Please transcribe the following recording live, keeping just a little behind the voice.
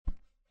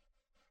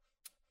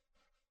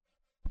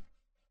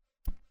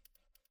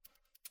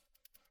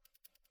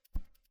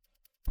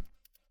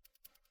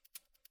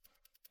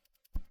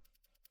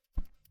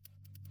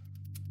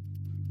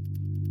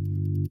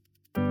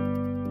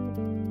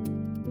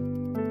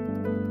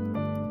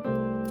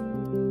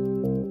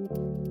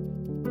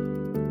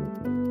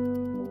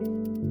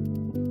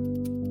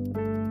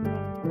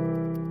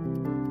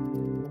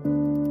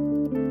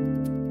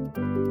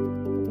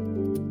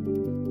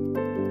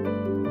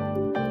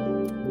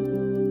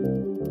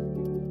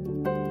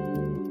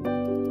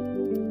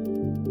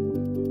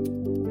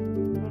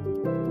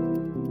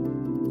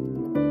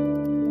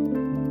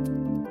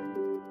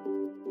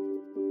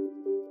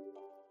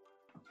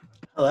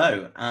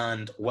Hello,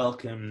 and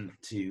welcome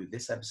to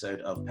this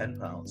episode of Pen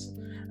Pals,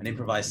 an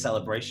improvised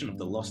celebration of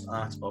the lost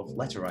art of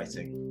letter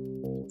writing.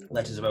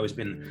 Letters have always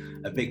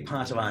been a big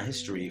part of our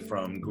history,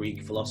 from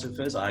Greek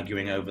philosophers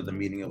arguing over the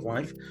meaning of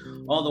life,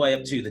 all the way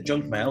up to the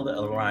junk mail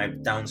that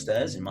arrived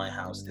downstairs in my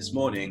house this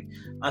morning,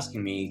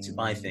 asking me to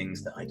buy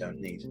things that I don't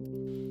need.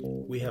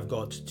 We have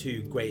got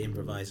two great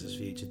improvisers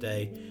for you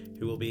today,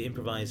 who will be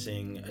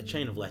improvising a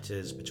chain of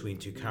letters between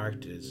two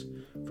characters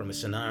from a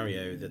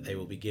scenario that they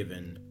will be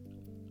given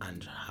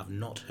and have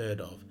not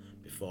heard of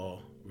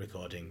before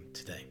recording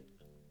today.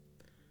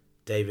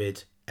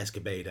 David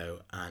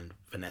Escobedo and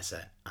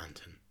Vanessa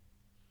Anton.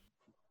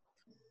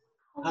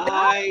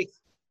 Hi.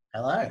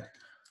 Hello.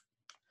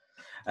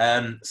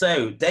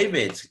 So,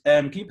 David,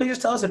 can you please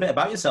just tell us a bit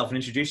about yourself and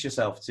introduce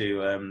yourself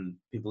to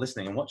people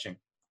listening and watching?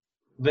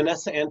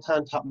 Vanessa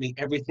Anton taught me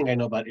everything I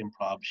know about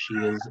improv. She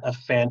is a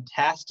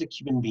fantastic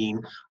human being.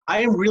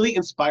 I am really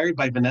inspired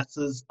by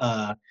Vanessa's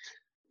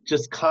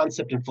just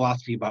concept and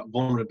philosophy about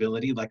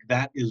vulnerability. Like,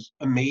 that is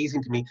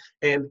amazing to me.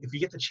 And if you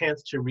get the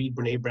chance to read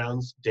Brene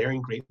Brown's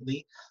Daring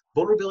Greatly,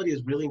 vulnerability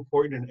is really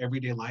important in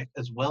everyday life,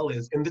 as well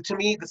as, and to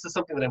me, this is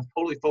something that I'm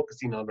totally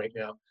focusing on right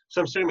now.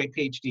 So I'm starting my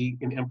PhD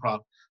in improv.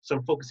 So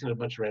I'm focusing on a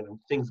bunch of random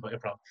things about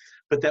improv,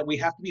 but that we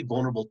have to be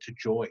vulnerable to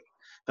joy.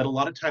 That a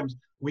lot of times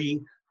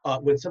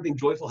when something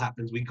joyful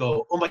happens, we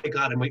go, oh my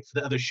God, and wait for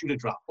the other shoe to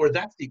drop. Or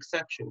that's the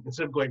exception.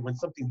 Instead of going, when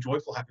something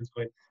joyful happens,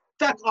 going,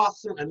 that's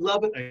awesome, I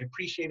love it, I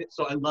appreciate it.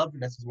 So I love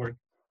Vanessa's work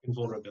in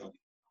vulnerability.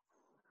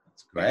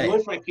 That's great. I'm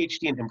going for my PhD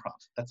in improv.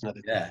 That's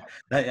another thing.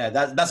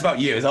 That's about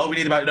you. It's all we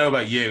need to know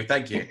about you.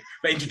 Thank you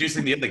for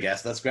introducing the other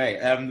guest. That's great.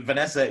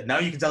 Vanessa, now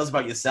you can tell us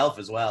about yourself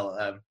as well.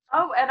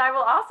 And I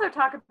will also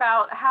talk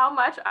about how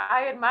much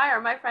I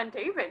admire my friend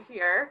David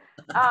here.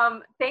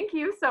 Thank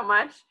you so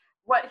much.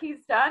 What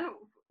he's done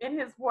in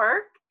his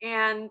work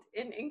and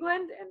in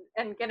England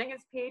and getting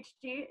his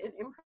PhD in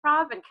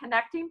improv and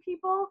connecting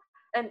people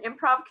and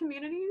improv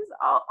communities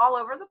all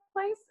over the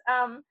place.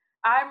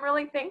 I'm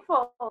really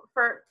thankful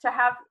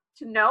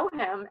to know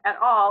him at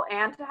all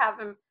and to have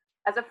him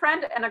as a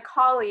friend and a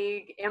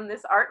colleague in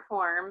this art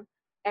form.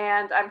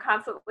 And I'm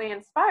constantly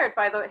inspired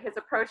by his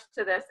approach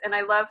to this. And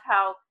I love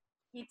how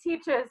he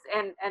teaches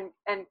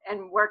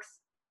and works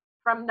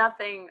from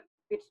nothing,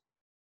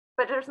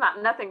 but there's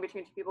not nothing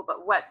between two people,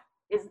 but what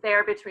is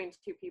there between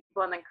two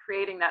people, and then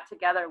creating that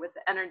together with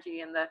the energy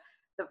and the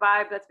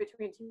vibe that's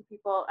between two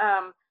people.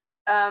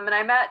 And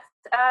I met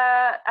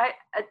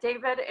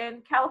David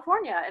in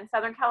California, in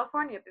Southern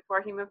California,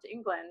 before he moved to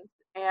England.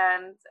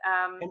 And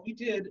we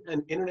did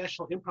an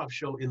international improv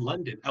show in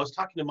London. I was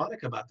talking to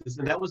Monica about this,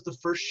 and that was the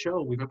first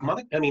show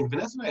Vanessa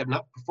and I have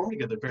not performed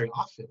together very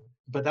often,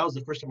 but that was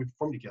the first time we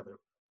performed together.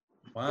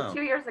 Wow.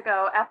 2 years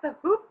ago at the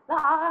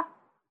Hoopla.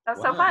 That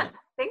was so fun.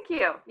 Thank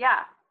you.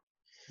 Yeah.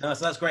 No,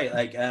 so that's great.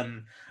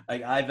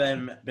 I've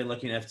been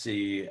lucky enough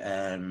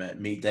to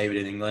meet David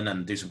in England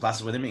and do some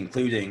classes with him,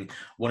 including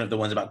one of the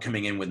ones about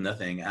coming in with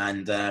nothing.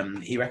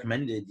 And he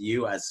recommended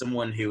you as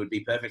someone who would be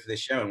perfect for this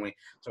show, and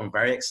so I'm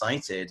very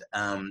excited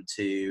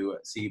to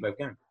see you both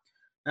go.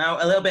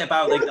 Now, a little bit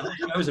about the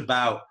whole show is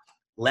about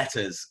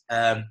letters.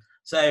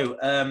 So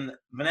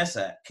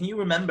Vanessa, can you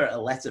remember a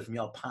letter from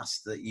your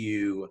past that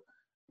you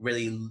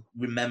really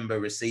remember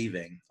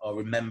receiving or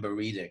remember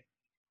reading?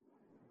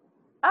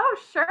 Oh,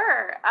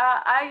 sure.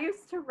 I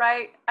used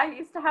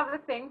to have a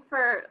thing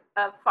for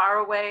far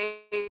away.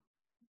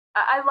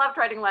 I loved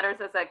writing letters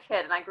as a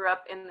kid, and I grew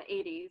up in the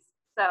 80s.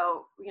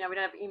 So, we didn't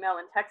have email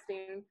and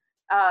texting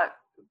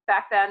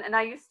back then. And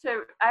I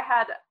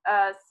had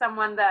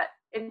someone that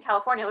in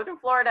California, lived in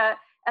Florida,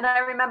 and I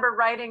remember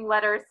writing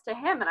letters to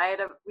him, and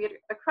we had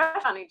a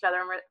crush on each other,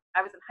 and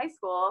I was in high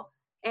school.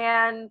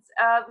 And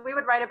we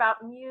would write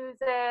about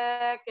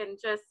music, and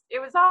it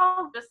was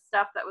all just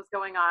stuff that was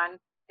going on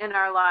in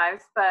our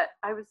lives. But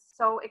I was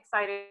so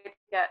excited to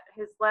get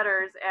his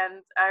letters,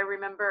 and I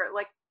remember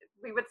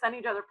we would send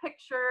each other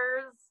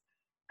pictures.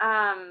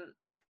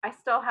 I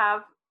still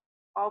have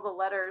all the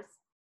letters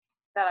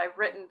that I've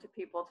written to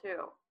people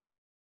too.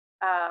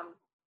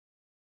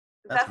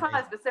 That's not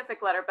a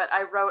specific letter, but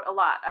I wrote a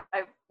lot.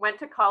 I went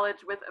to college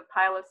with a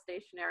pile of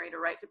stationery to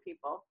write to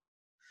people.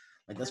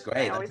 That's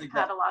great. I always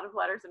had a lot of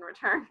letters in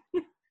return.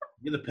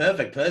 You're the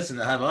perfect person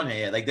to have on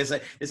here.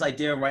 This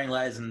idea of writing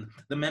letters and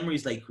the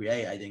memories they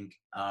create, I think,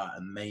 are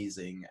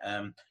amazing.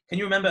 Can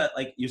you remember,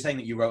 you're saying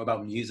that you wrote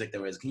about music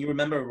can you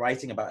remember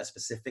writing about a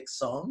specific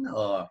song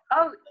or?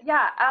 Oh,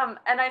 yeah.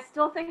 And I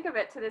still think of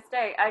it to this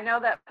day. I know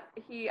that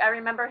I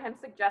remember him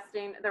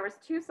suggesting, there was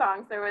two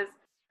songs. There was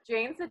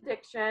Jane's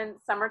Addiction,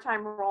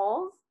 Summertime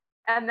Rolls.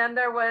 And then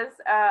there was,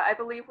 I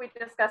believe we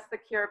discussed The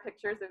Cure,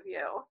 Pictures of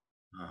You.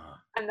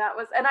 And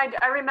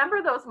I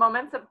remember those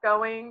moments of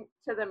going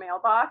to the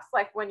mailbox,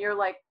 when you're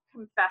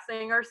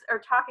confessing or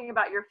talking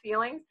about your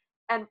feelings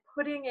and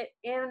putting it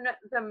in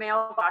the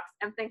mailbox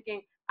and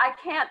thinking, I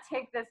can't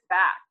take this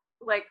back.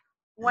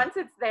 Once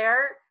it's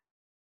there,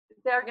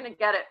 they're going to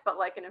get it, but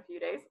in a few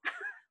days.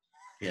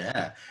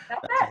 Yeah.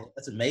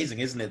 That's amazing,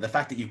 isn't it? The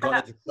fact that you've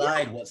got to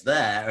decide what's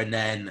there and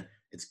then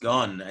it's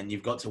gone, and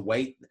you've got to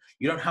wait.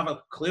 You don't have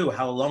a clue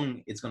how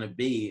long it's going to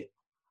be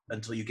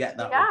until you get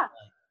that. Yeah.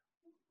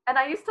 And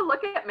I used to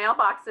look at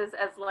mailboxes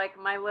as like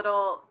my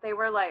little, they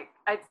were like,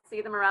 I'd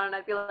see them around and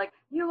I'd be like,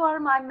 you are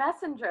my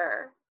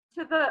messenger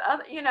to the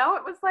other, you know,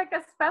 it was like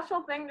a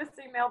special thing to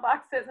see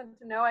mailboxes and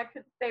to know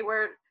they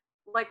were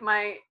like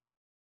my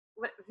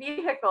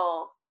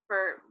vehicle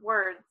for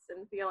words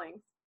and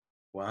feelings.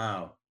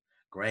 Wow.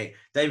 Great.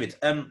 David,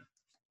 can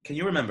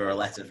you remember a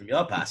letter from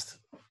your past?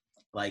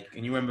 Like,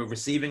 can you remember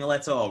receiving a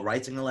letter or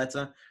writing a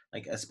letter?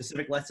 Like a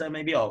specific letter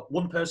maybe, or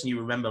one person you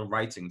remember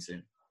writing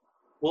to?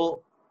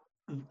 Well,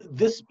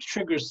 this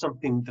triggers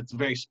something that's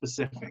very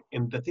specific.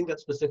 And the thing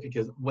that's specific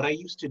is what I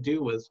used to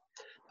do was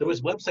there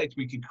was websites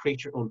where you could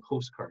create your own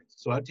postcards.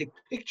 So I'd take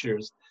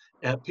pictures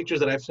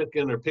that I've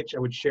taken or picture I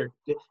would share,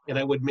 and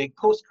I would make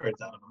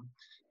postcards out of them.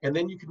 And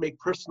then you could make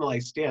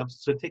personalized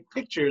stamps. So take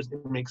pictures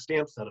and make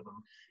stamps out of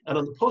them. And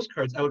on the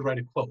postcards, I would write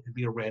a quote. It'd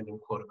be a random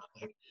quote about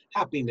like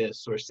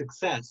happiness or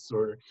success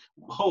or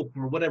hope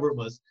or whatever it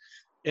was.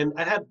 And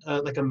I had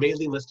like a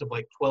mailing list of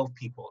like 12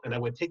 people, and I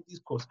would take these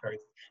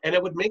postcards and I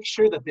would make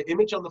sure that the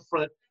image on the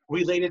front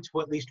related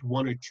to at least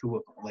one or two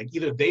of them. Like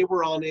either they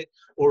were on it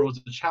or it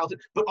was a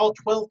childhood, but all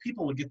 12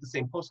 people would get the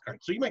same postcard.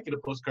 So you might get a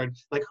postcard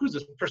like, who's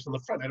this person on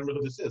the front? I don't know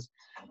who this is.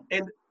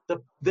 And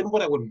then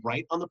what I would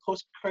write on the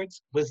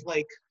postcards was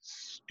like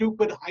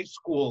stupid high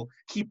school,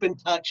 keep in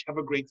touch, have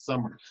a great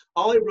summer.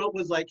 All I wrote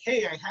was like,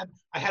 hey,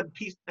 I had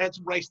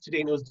some rice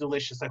today and it was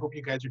delicious. I hope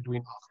you guys are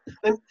doing awesome.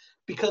 And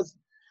because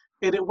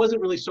it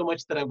wasn't really so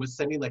much that I was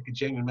sending like a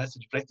genuine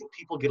message, but I think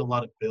people get a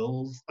lot of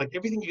bills. Like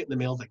everything you get in the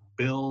mail is like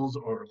bills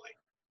or like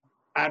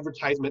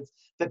advertisements,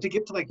 that to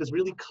get to like this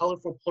really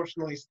colorful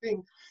personalized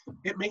thing,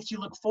 it makes you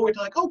look forward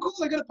to like, oh cool,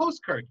 I got a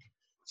postcard.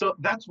 So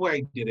that's why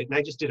I did it. And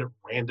I just did it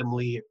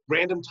randomly, at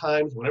random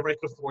times, whenever I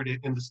could afford it.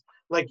 And this,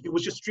 like, it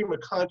was just stream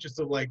of conscious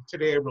of like,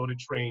 today I rode a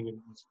train and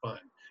it was fun.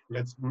 And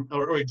that's,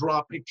 or I draw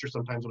a picture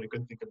sometimes when I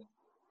couldn't think of it.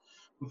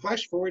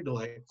 Flash forward to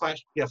like 5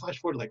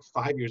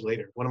 years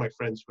later, one of my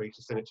friends who I used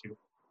to send it to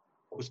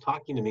was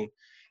talking to me,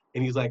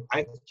 and he's like,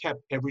 I've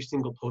kept every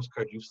single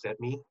postcard you've sent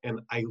me, and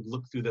I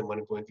look through them when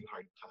I'm going through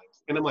hard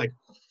times. And I'm like,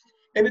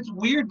 and it's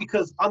weird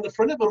because on the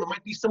front of them, it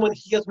might be someone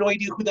he has no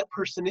idea who that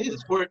person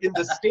is. Or in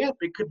the stamp,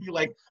 it could be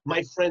like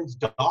my friend's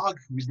dog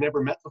who he's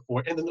never met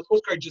before. And then the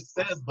postcard just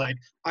says like,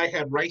 I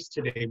had rice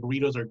today,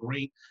 burritos are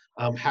great,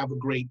 have a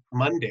great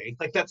Monday.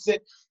 Like that's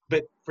it.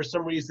 But for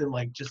some reason,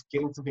 like just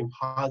getting something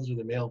positive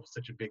in the mail was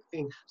such a big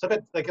thing. So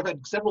I've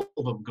had several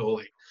of them go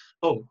like,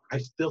 oh, I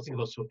still think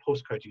of those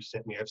postcards you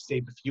sent me. I've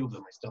saved a few of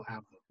them. I still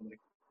have them. I'm like,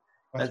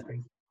 that's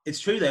crazy.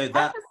 It's true though. I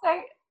have to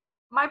say,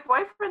 my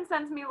boyfriend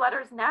sends me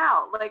letters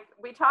now. Like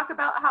we talk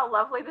about how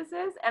lovely this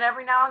is, and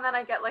every now and then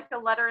I get like a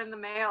letter in the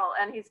mail,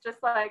 and he's just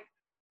like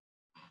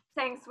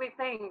saying sweet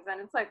things, and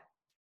it's like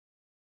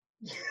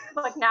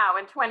now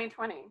in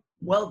 2020.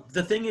 Well,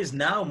 the thing is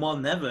now more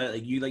than ever,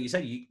 like you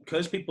said,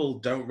 because people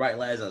don't write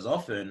letters as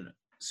often.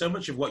 So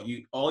much of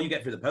all you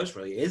get through the post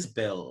really is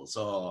bills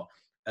or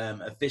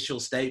official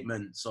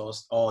statements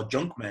or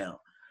junk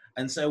mail.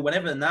 And so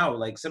whenever now,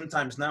 like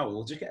sometimes now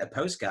we'll just get a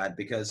postcard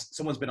because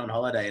someone's been on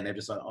holiday and they're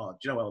just like, oh, do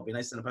you know what? It'll be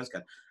nice to send a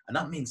postcard. And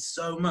that means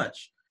so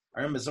much. I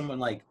remember someone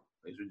like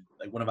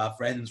one of our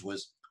friends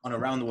was on a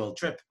round the world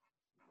trip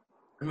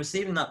and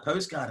receiving that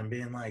postcard and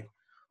being like,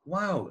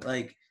 wow,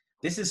 like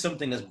this is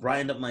something that's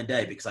brightened up my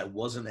day because I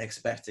wasn't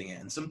expecting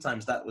it. And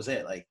sometimes that was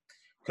it, like,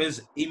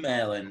 because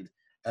email and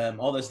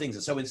all those things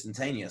are so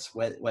instantaneous.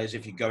 Whereas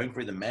if you're going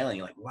through the mailing,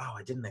 you're like, wow,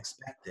 I didn't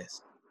expect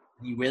this.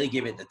 You really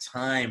give it the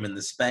time and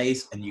the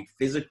space, and you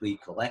physically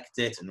collect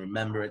it and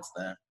remember it's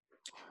there.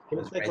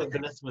 And it's like what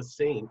Vanessa was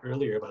saying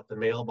earlier about the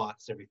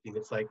mailbox and everything.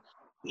 It's like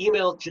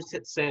email, just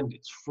hit send.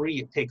 It's free.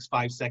 It takes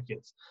 5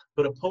 seconds.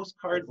 But a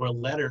postcard or a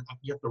letter,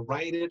 you have to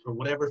write it or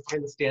whatever,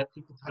 find the stamp,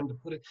 take the time to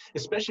put it,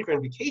 especially if you're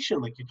on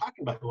vacation, like you're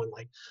talking about, going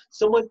like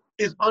someone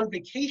is on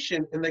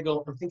vacation and they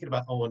go, I'm thinking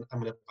about, oh, I'm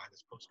going to buy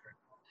this postcard.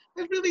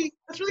 That's really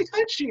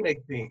touching, I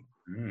think.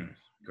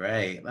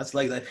 Great. That's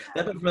like that.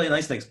 They're both really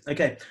nice things.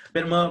 Okay, a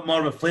bit more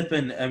of a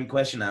flippant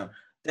question now.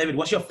 David,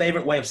 what's your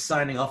favorite way of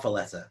signing off a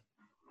letter?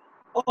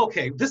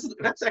 Okay,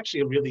 that's actually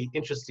a really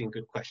interesting,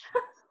 good question.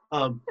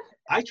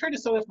 I try to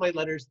sign off my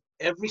letters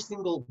every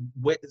single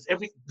way,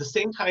 the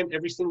same time,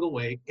 every single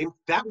way. In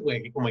that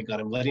way, oh my God,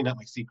 I'm letting out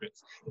my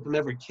secrets. If I'm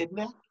ever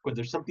kidnapped or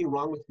there's something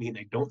wrong with me and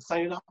I don't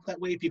sign it off that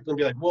way, people can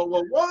be like, whoa,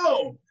 whoa,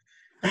 whoa.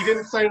 He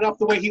didn't sign it off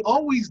the way he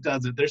always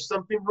does it. There's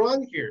something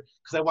wrong here.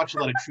 Because I watch a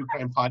lot of true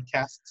crime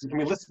podcasts. I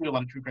mean, listen to a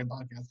lot of true crime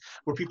podcasts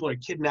where people are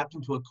kidnapped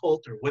into a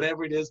cult or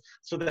whatever it is,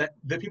 so that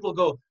the people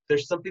go,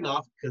 there's something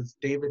off because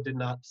David did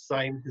not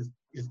sign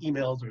his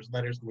emails or his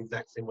letters in the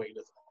exact same way he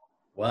does.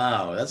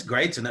 Wow, that's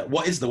great to know.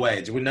 What is the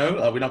way? Do we know?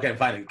 We're not going to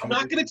find it. I'm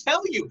not going to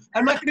tell you.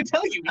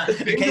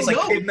 In case I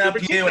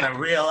kidnap you and I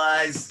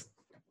realize.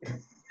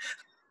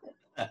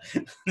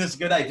 That's a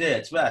good idea.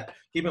 It's fair.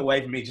 Keep it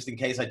away from me just in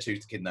case I choose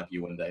to kidnap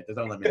you one day.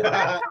 Don't let me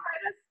know.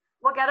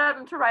 We'll get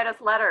him to write us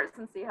letters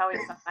and see how he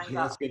signs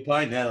Yeah, that's a good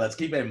point. Yeah, let's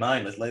keep it in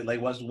mind.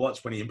 Let's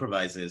watch when he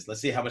improvises.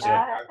 Let's see how much of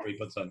a character he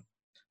puts on.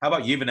 How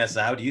about you,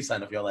 Vanessa? How do you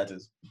sign off your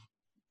letters?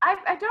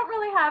 I don't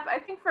really have, I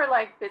think for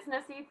like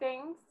businessy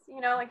things,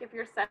 like if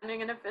you're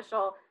sending an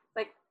official,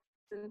 like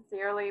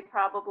sincerely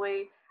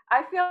probably.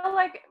 I feel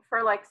like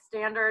for like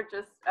standard,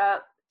 just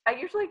I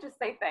usually just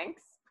say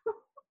thanks,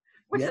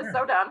 which is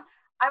so dumb.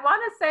 I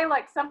want to say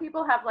like some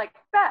people have like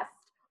best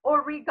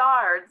or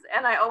regards,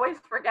 and I always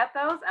forget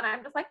those, and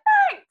I'm just like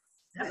thanks,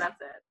 and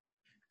that's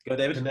it. Go,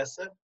 David.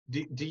 Vanessa,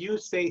 do you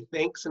say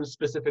thanks in a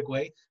specific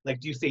way? Like,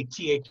 do you say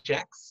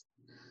THX?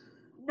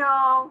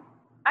 No,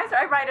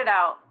 I write it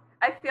out.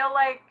 I feel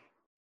like,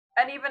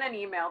 and even an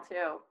email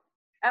too.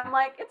 I'm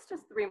like, it's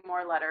just 3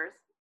 more letters.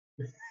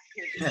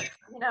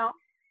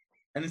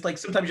 And it's like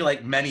sometimes you're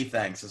like many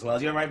thanks as well.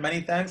 Do you write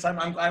many thanks? I'm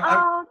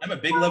a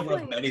big lover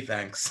of many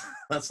thanks.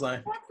 That's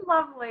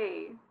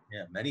lovely.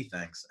 Yeah, many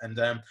thanks. And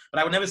but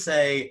I would never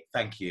say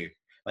thank you.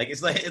 Like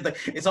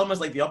it's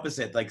almost like the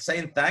opposite. Like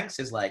saying thanks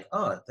is like,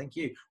 oh, thank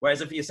you. Whereas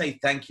if you say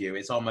thank you,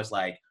 it's almost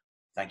like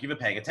thank you for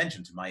paying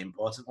attention to my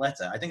important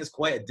letter. I think it's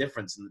quite a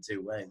difference in the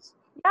two ways.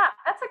 Yeah,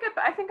 that's a good.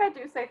 I think I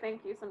do say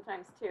thank you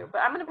sometimes too, but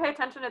I'm going to pay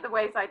attention to the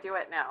ways I do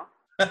it now.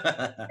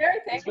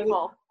 Very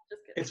thankful.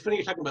 It's funny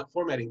you're talking about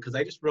formatting because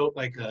I just wrote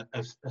like a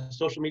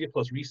social media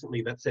post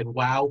recently that said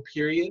 "wow"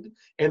 period,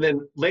 and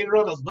then later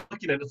on I was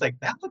looking at it, it's like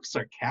that looks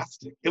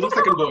sarcastic. It looks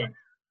like I'm going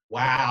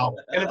wow,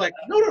 and it's like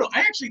no, I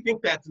actually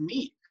think that's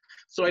neat.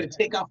 So I had to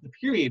take off the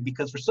period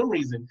because for some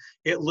reason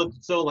it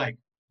looked so like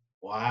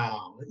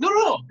wow.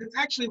 No, it's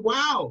actually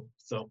wow.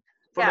 So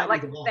yeah,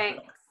 like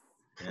thanks.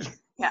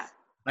 Yeah.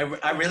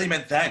 I really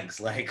meant thanks.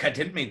 Like I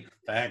didn't mean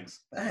thanks.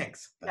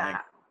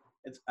 Yeah.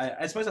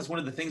 I suppose that's one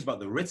of the things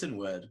about the written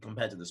word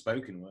compared to the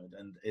spoken word,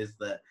 and is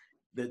that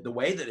the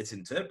way that it's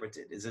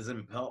interpreted is as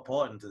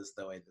important as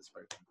the way that's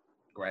spoken.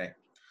 Great.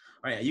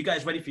 All right, are you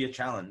guys ready for your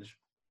challenge?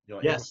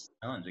 Yes.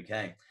 Challenge.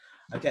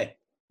 Okay.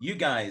 You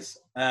guys,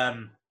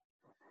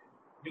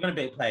 you're going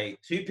to play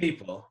 2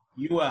 people.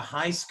 You were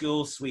high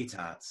school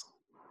sweethearts.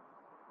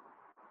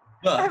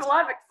 But I have a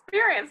lot of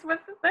experience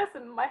with this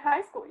in my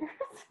high school years.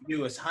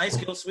 You were high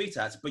school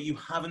sweethearts, but you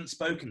haven't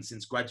spoken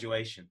since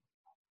graduation.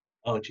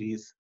 Oh,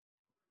 geez.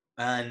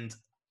 And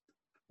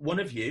one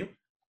of you,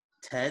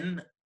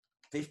 15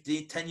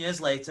 years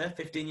later,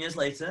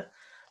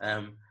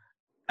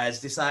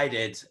 has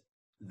decided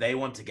they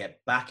want to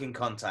get back in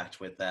contact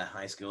with their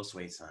high school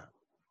sweetheart.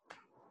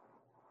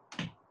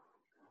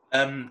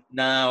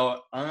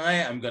 Now, I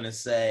am going to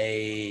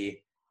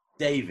say,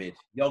 David,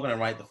 you're going to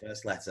write the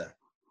first letter.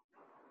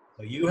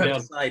 So you have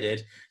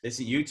decided this.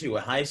 You 2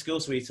 are high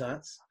school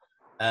sweethearts.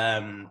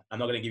 I'm not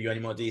going to give you any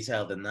more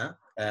detail than that.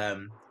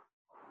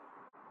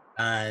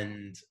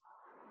 And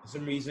for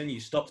some reason, you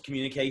stopped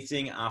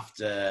communicating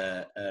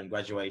after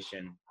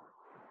graduation,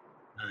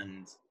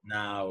 and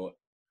now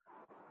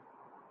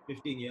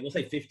 15 years. We'll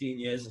say 15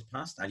 years has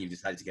passed, and you've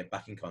decided to get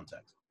back in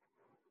contact.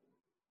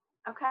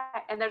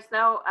 Okay, and there's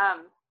no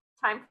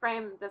time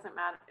frame. Doesn't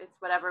matter. It's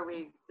whatever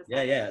we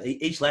decide. Yeah.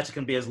 Each letter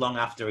can be as long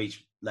after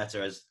each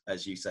letter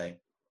as you say.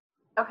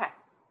 Okay.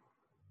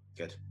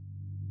 Good.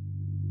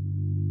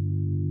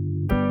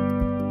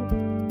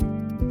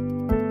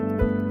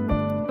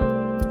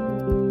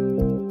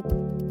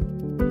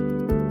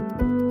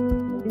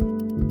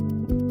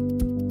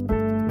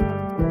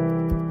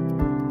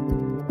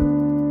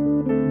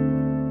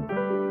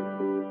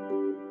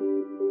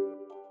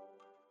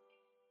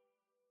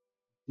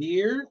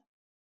 Dear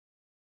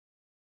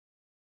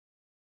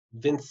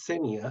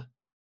Vincinia.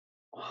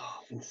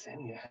 Oh,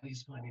 Vincinia. How do you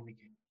spell my name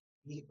again?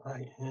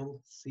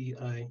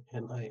 Vincinia.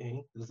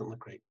 Doesn't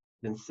look right.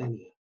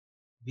 Vincinia.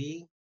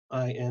 Vinsenia.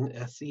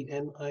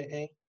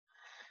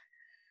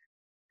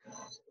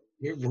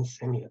 Dear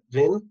Vincinia.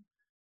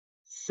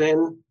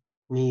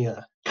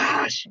 Vincenia.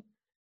 Gosh.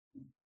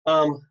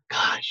 How do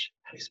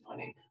you spell my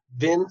name?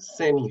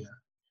 Vincenia.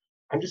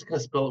 I'm just gonna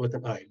spell it with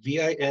an I.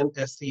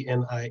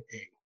 Vinscnia.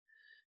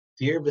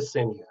 Dear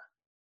Vincinia.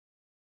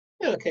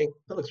 Yeah, okay,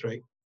 that looks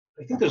right.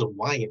 I think there's a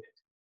Y in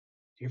it.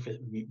 Dear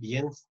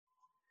Viens.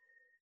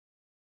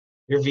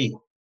 Dear V.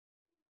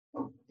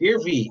 Dear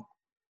V.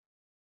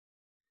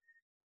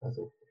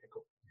 Okay,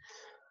 cool.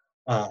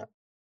 I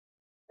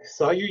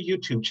saw your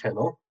YouTube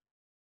channel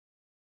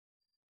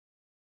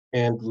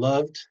and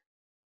loved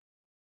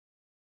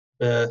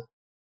the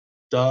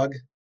dog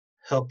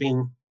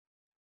helping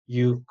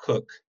you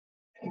cook.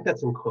 I think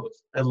that's in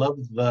quotes. I love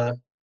the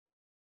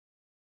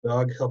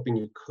dog helping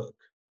you cook.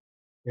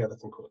 Yeah,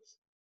 that's in quotes.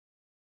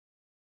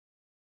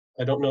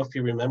 I don't know if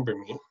you remember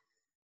me.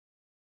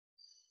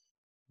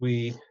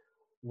 We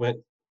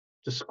went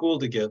to school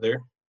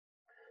together.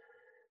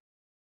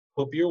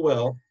 Hope you're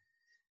well.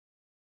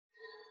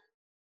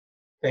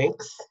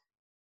 Thanks.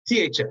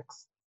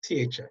 THX.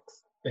 Thanks.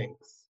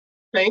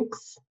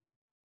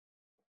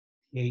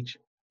 THNX.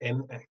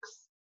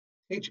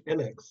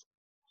 THNX.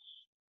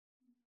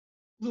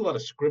 There's a lot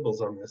of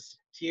scribbles on this.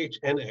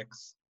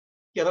 THNX.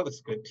 Yeah, that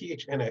looks good.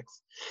 THNX.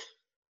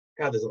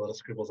 God, there's a lot of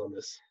scribbles on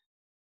this.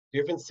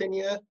 Dear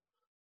Vincinia,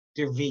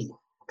 dear V.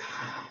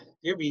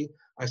 Dear V,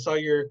 I saw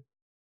your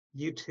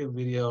YouTube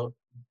video,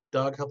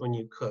 dog helping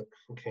you cook.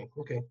 Okay.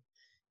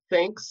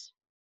 Thanks.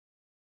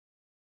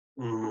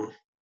 Mm,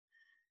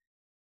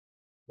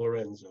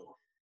 Lorenzo.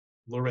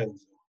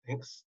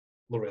 Thanks,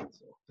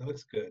 Lorenzo. That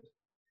looks good.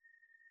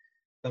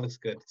 That looks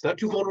good. It's not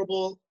too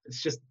vulnerable.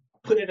 It's just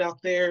putting it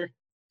out there.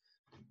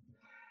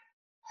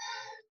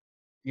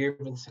 Dear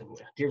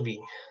Vincentia, Dear V.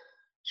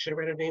 Should I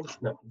write her name?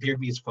 No, Dear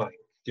V is fine.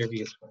 Dear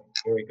V is fine.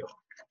 Here we go.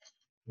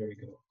 Here we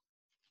go.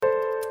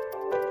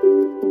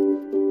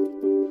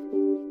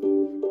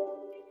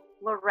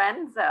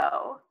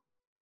 Lorenzo.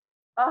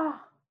 Oh,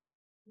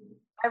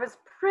 I was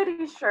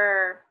pretty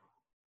sure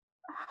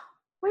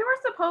we were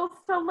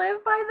supposed to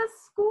live by the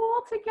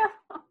school together,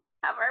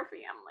 have our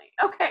family.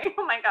 Okay,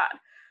 oh my God.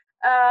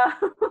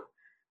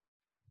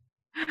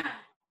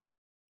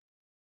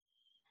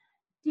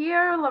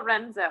 Dear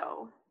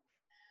Lorenzo.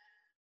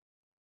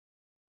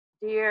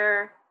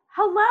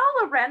 Hello,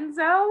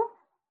 Lorenzo.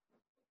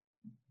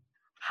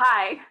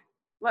 Hi.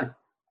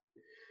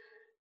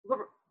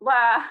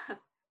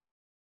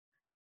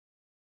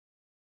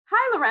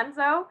 Hi,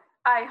 Lorenzo.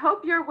 I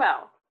hope you're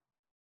well.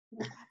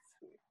 That's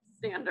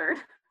standard.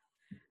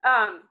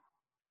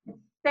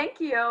 Thank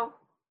you.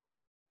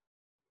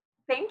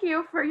 Thank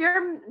you for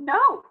your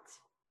note.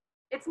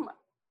 It's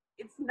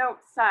note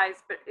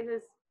size, but it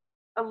is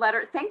a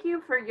letter. Thank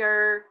you for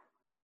your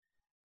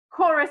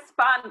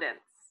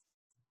correspondence.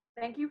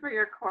 Thank you for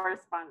your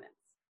correspondence.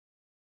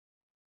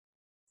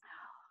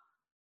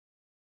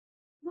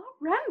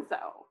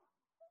 Lorenzo.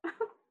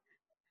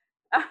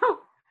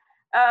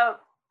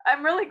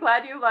 I'm really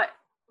glad you liked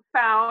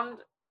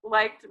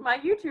my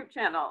YouTube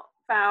channel.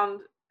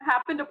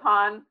 Happened to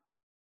find.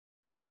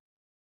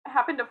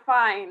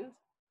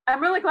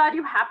 I'm really glad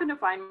you happened to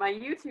find my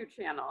YouTube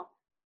channel.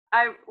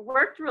 I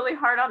worked really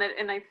hard on it,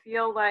 and I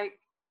feel like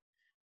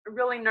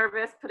really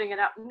nervous putting it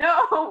out.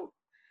 No,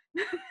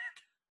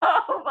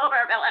 oh,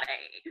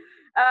 vulnerability.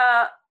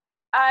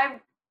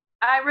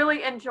 I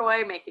really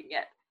enjoy making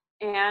it,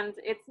 and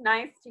it's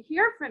nice to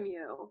hear from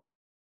you.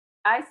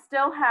 I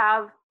still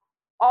have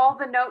all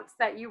the notes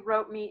that you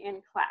wrote me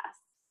in class,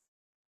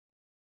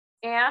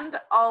 and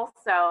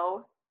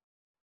also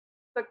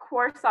the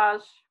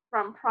corsage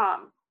from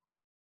prom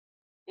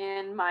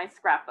in my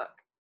scrapbook.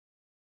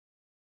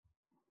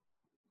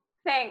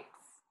 Thanks,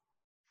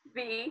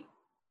 V.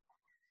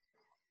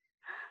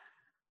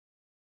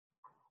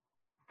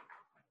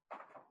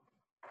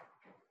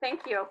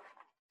 Thank you.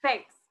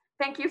 Thanks.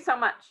 Thank you so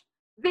much.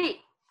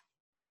 V.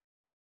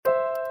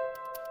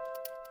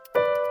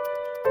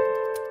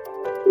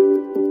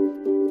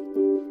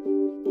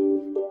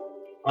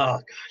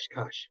 Oh,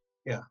 gosh.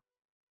 Yeah.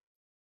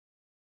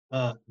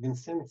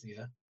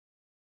 Vincentia.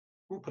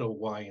 Let me put a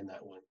Y in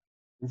that one.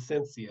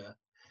 Vincentia.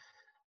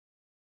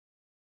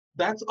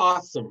 That's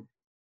awesome.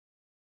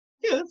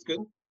 Yeah, that's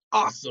good.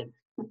 Awesome.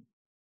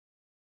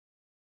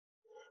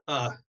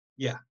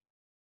 Yeah.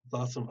 It's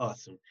awesome.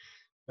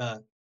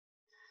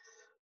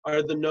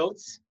 Are the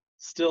notes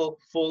still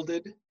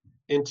folded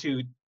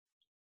into,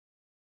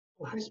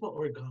 how do you spell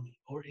origami?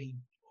 Origami?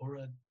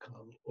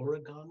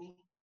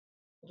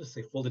 I'll just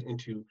say folded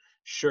into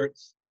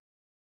shirts,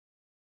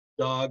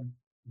 dog,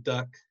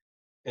 duck,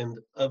 and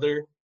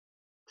other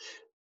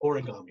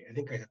origami. I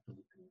think I have to.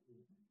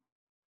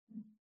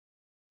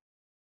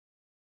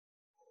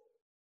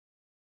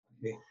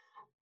 Okay.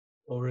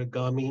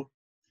 Origami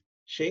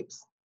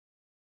shapes.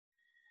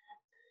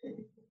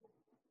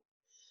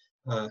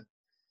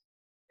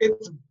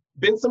 It's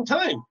been some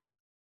time.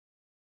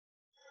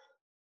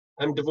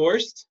 I'm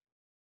divorced,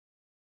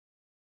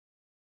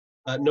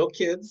 no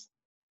kids,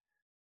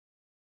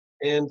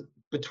 and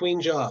between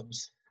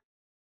jobs.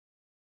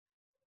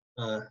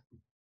 But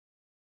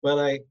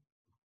I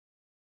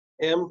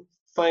am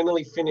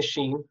finally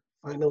finishing,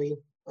 I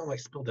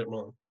spelled it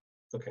wrong.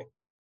 Okay.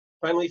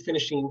 Finally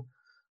finishing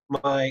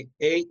my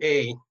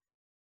AA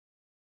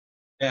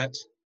at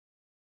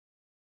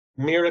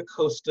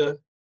Miracosta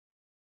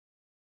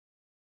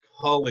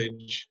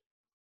College.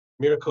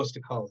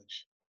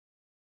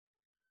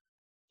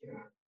 Yeah.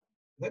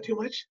 Is that too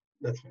much?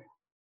 That's fine.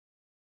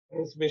 I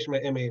was finishing my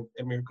MA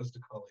at Miracosta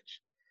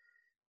College.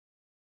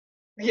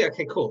 Yeah,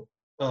 okay, cool.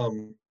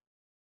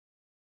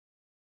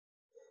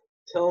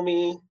 Tell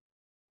me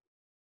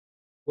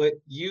what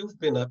you've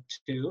been up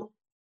to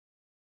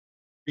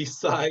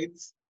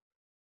besides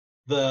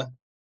the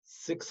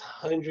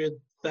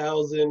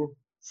 600,000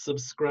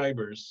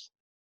 subscribers.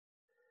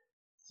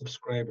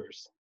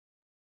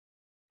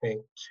 Okay,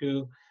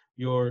 to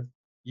your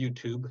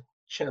YouTube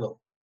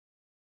channel.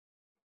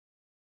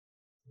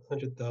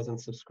 100,000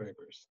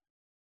 subscribers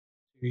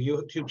to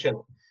your YouTube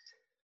channel.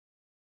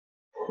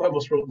 I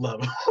almost wrote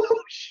love.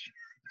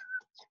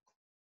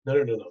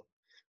 No.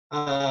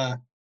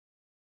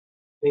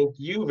 Thank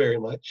you very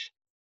much,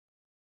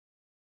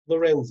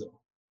 Lorenzo.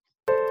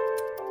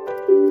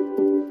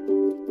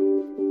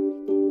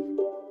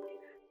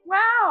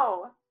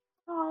 Wow.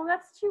 Oh,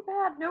 that's too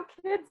bad. No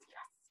kids.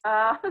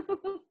 Yes.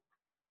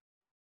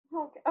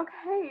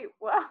 Okay.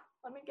 Well,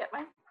 let me get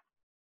my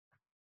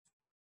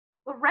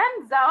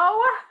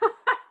Lorenzo.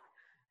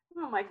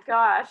 Oh my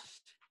gosh.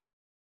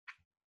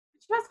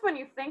 Just when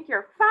you think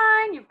you're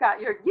fine, you've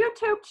got your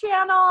YouTube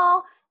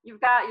channel, You've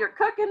got your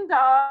cooking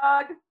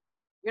dog.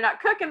 You're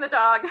not cooking the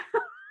dog.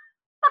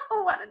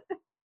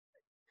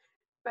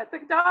 But the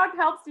dog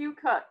helps you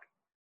cook.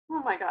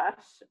 Oh my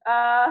gosh.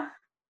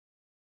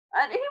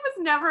 And he was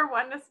never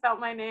one to spell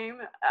my name.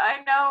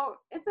 I know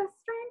it's a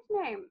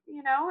strange name,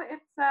 you know.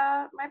 It's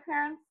my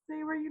parents,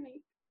 they were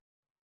unique.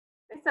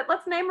 They said,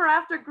 let's name her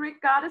after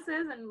Greek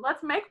goddesses and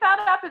let's make that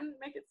up and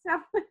make it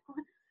sound like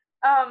one.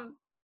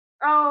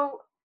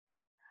 Oh,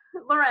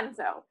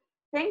 Lorenzo,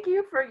 thank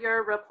you for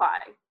your reply.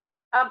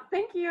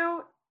 Thank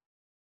you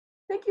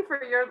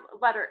for your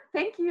letter.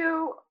 Thank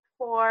you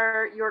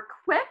for your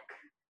quick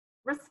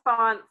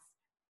response.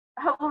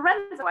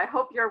 Lorenzo, I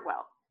hope you're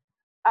well.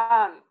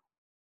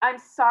 I'm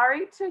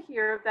sorry to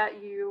hear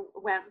that you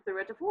went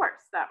through a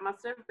divorce. That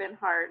must have been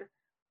hard.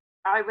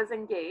 I was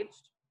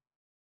engaged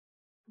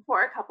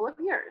for a couple of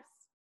years.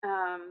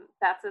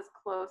 That's as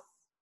close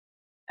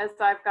as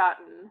I've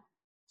gotten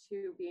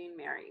to being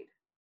married.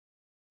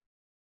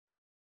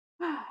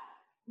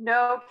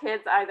 No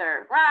kids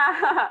either.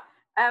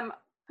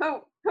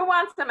 Who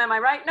wants them? Am I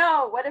right?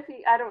 No. What if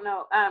he? I don't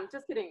know.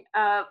 Just kidding.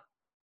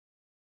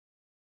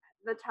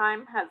 The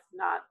time has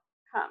not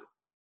come,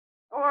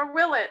 or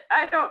will it?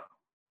 I don't.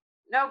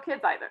 No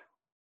kids either.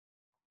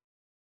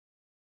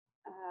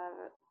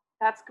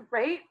 That's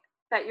great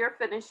that you're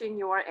finishing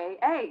your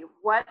AA.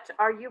 What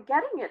are you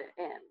getting it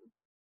in?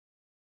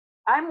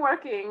 I'm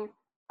working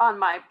on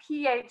my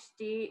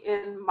PhD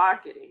in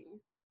marketing,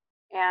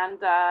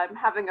 and I'm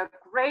having a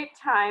great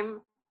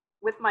time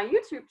with my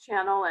YouTube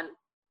channel and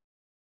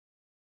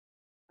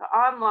the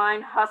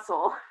online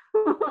hustle.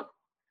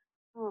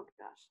 Oh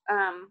gosh.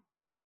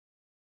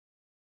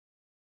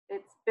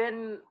 It's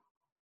been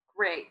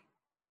great.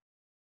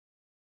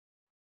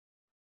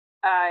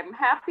 I'm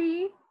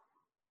happy.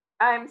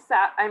 I'm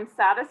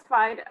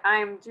satisfied.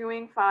 I'm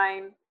doing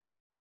fine.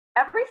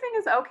 Everything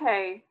is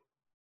okay,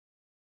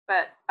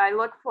 but I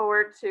look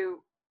forward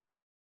to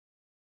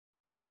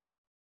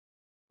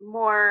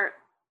more.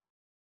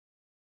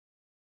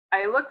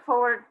 I look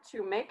forward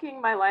to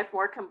making my life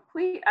more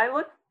complete.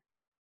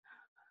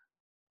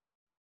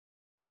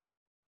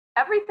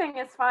 Everything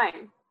is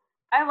fine.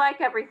 I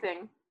like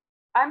everything.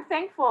 I'm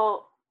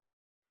thankful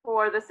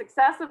for the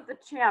success of the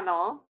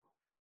channel,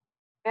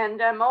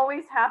 and I'm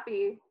always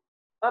happy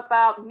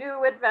about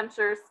new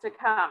adventures to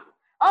come.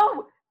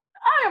 Oh,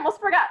 I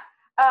almost forgot.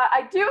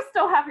 I do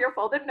still have your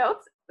folded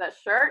notes, the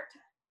shirt,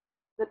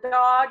 the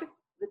dog,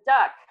 the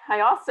duck. I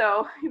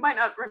also, you might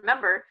not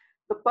remember,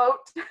 the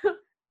boat,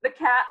 the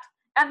cat,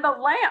 and the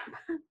lamp.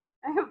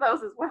 I have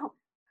those as well.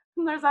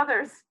 And there's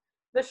others.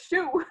 The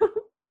shoe.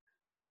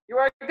 You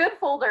are a good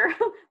folder.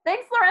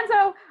 Thanks,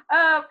 Lorenzo.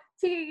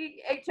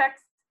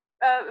 THX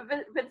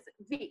Vince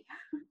V.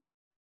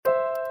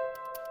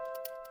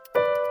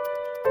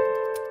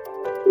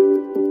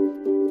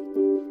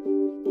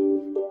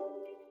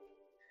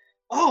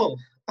 Oh,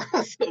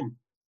 awesome.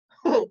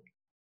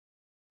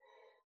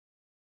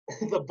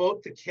 The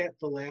boat, the cat,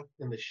 the lamp,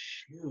 and the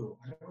shoe.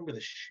 I remember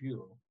the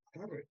shoe.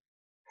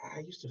 I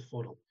used to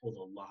fold a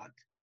lot.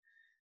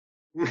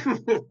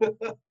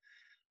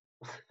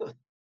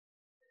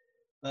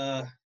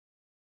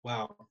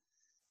 Wow.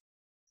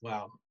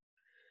 Wow.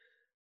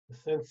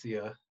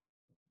 Essentia,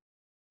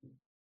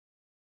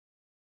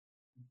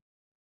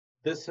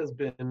 this has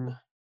been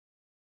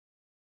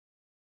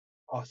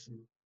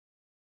awesome.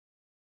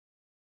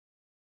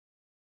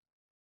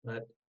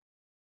 But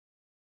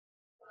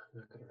I'm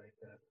not going to write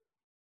that.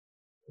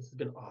 This has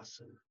been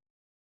awesome.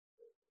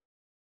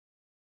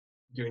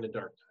 During the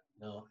dark time.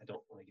 No, I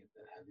don't want to get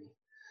that heavy.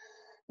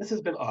 This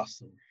has been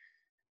awesome.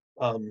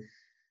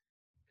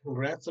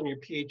 Congrats on your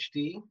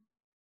PhD.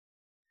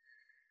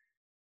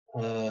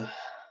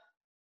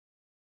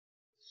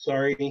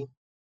 Sorry,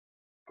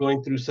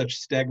 going through such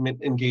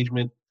stagnant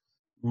engagement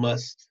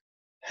must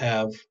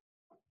have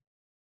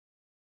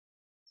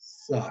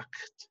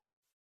sucked.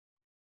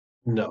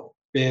 No,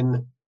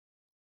 been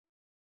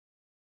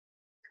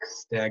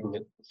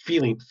stagnant,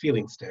 feeling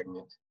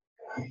stagnant.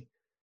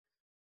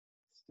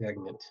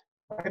 Stagnant.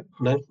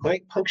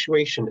 My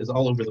punctuation is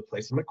all over the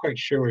place. I'm not quite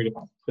sure where to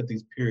put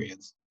these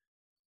periods.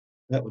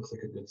 That looks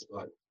like a good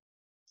spot.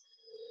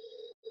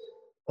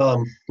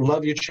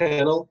 Love your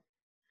channel.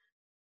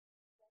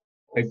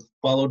 I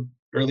followed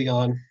early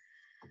on.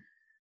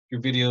 Your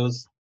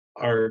videos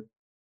are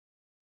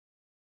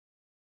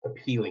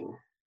appealing.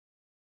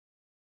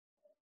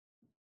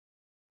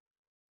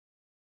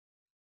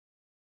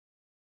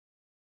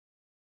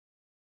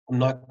 I'm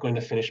not going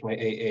to finish my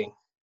AA.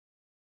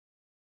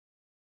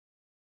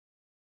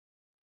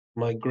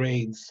 My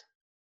grades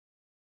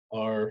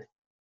are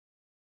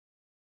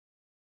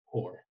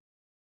poor.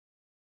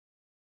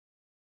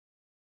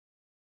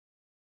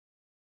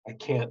 I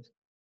can't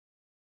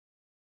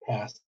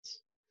pass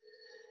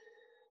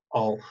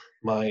all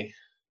my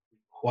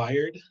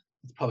required,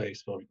 it's probably how you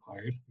spell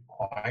required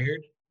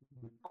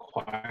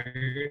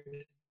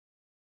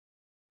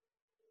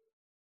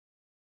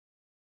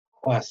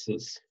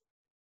classes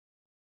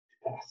to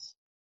pass.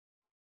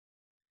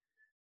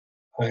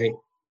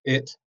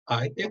 It's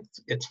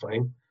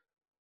fine,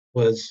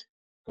 was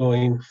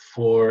going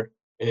for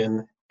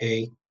an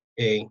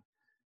AA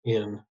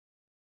in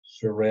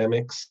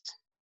ceramics.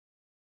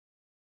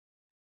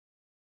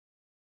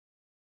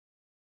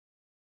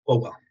 Oh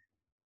well.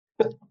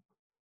 Oh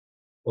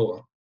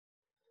well.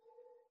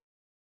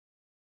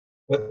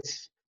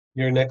 What's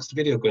your next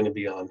video going to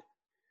be on?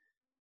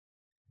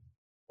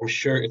 I'm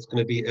sure it's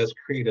going to be as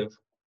creative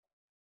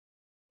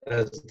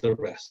as the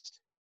rest.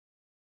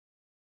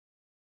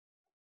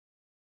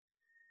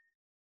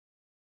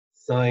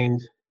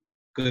 Signed,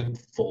 Good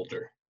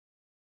Folder.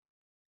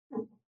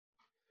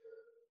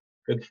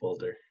 Good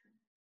Folder.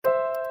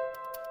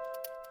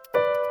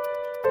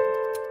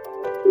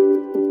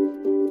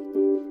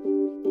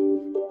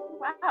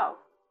 Wow.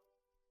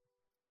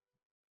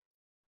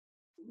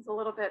 It's a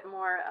little bit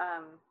more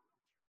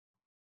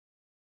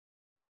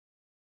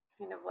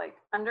kind of like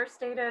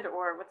understated,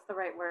 or what's the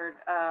right word?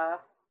 I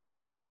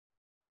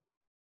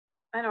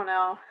don't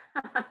know.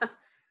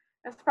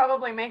 It's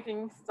probably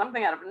making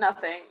something out of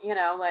nothing, you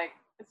know, like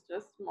it's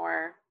just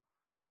more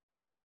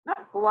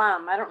not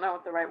glum. I don't know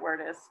what the right word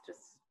is.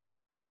 Just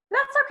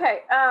that's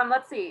okay.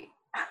 Let's see.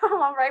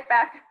 I'll write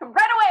back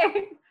right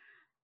away.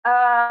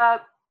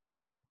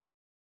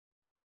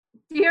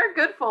 Dear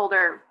Good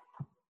Folder,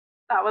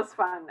 that was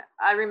fun.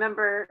 I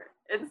remember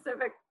in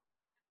civic.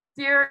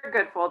 Dear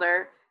Good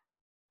Folder,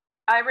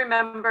 I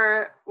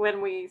remember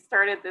when we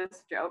started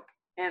this joke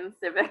in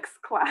civics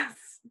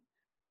class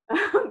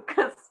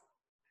because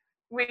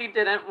we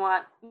didn't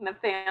want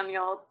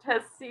Nathaniel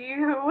to see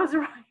who was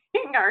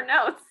writing our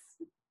notes.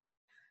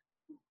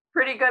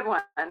 Pretty good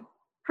one.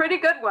 Pretty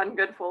good one,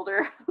 Good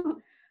Folder.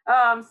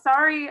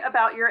 Sorry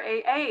about your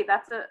AA.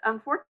 That's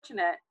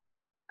unfortunate.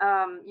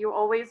 You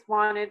always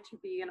wanted to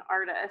be an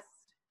artist.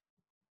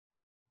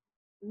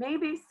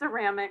 Maybe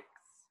ceramics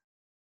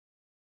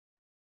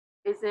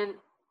isn't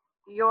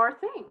your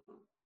thing.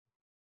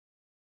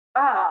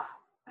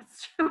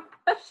 That's too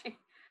pushy.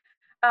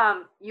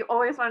 You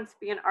always wanted to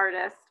be an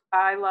artist.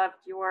 I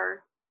loved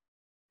your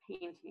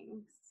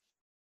paintings.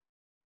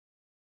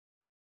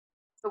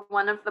 The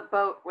one of the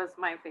boat was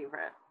my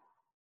favorite.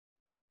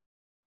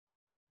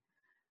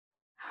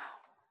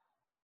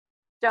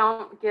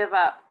 Don't give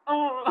up.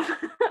 Oh,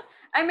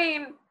 I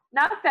mean,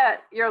 not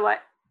that your life,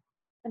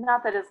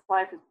 not that his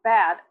life is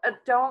bad.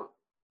 Don't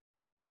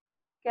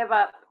give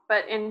up,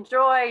 but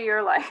enjoy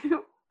your life.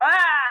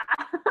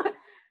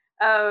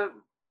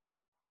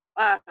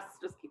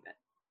 Just keep it.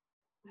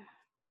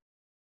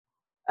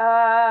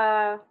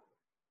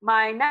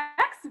 My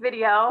next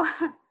video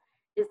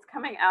is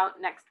coming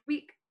out next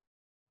week.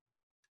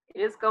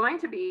 It is going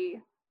to be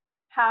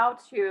how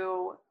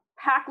to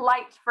pack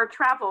light for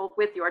travel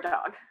with your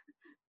dog.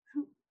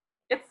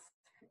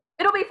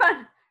 It'll be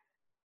fun.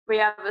 We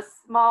have a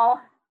small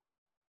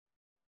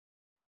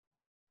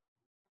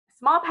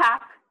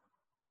pack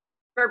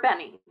for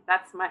Benny.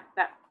 That's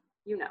that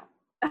you know.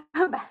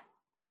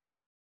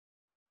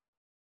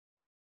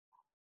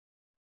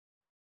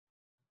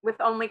 With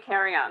only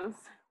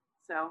carry-ons.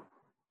 So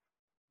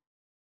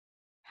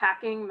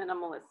packing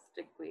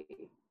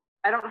minimalistically.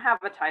 I don't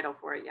have a title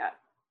for it yet,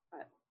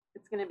 but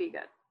it's gonna be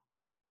good.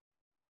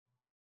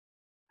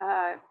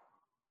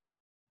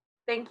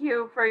 Thank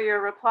you for your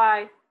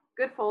reply.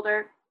 Good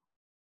Folder.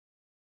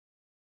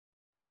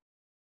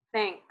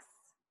 Thanks.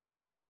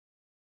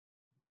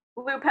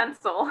 Blue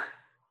pencil.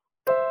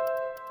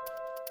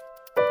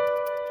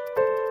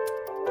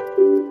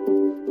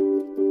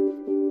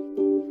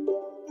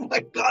 Oh my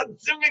God,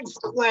 civics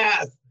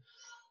class.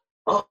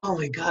 Oh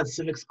my God,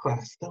 civics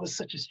class. That was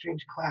such a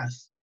strange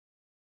class.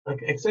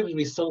 Like, I expected it to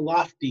be so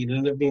lofty, and it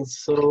ended up being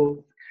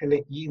so kind of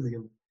easy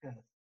in the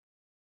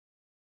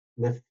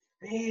past.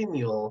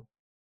 Nathaniel.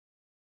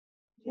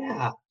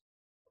 Yeah.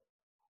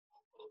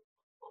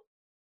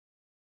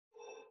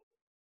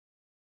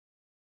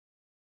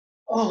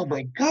 Oh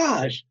my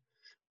gosh.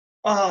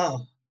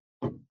 Oh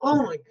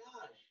my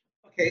gosh.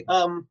 Okay,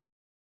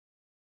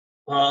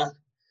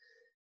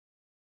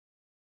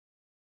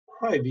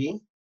 hi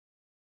V.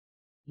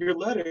 Your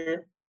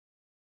letter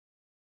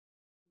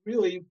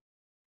really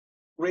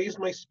raised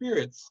my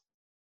spirits.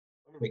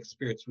 I'm gonna make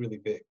spirits really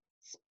big.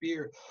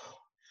 Spirit.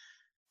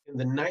 In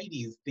the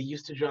 90s, they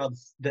used to draw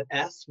the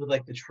S with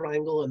like the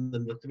triangle and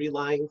then the 3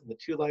 lines and the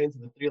 2 lines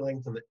and the 3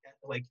 lines and the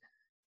like.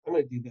 I'm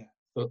gonna do that.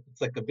 So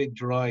it's like a big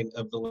drawing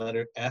of the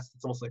letter S.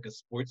 It's almost like a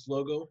sports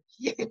logo.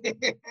 Yeah,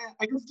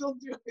 I can still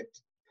do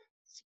it.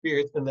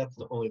 Spirits, and that's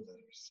the only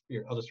letter.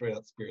 Spirit. I'll just write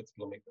out spirits,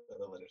 but I'll make the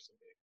other letter so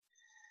big.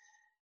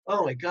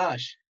 Oh my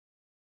gosh.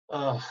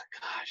 Oh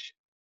gosh.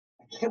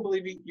 I can't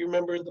believe you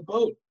remember the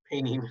boat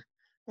painting.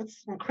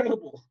 That's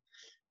incredible.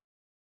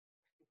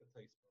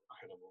 That's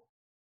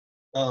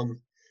incredible.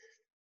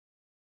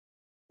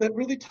 That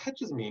really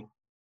touches me.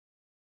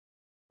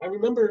 I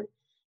remember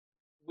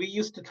we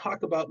used to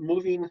talk about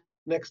moving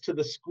next to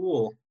the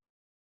school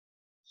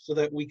so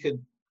that we could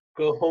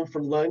go home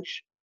for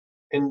lunch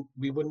and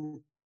we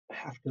wouldn't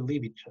have to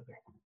leave each other.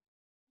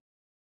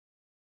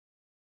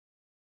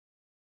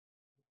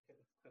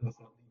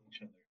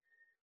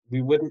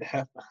 We wouldn't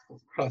have to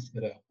cross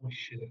that out. Oh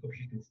shit, I hope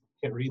you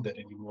can't read that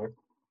anymore.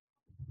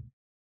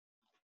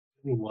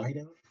 Any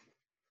whiteout?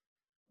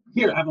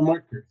 Here, I have a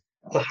marker.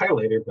 It's a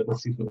highlighter, but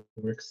let's see if it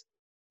works.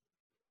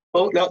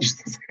 Oh, no,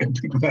 just a second.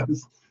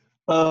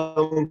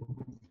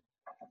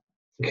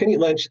 Can eat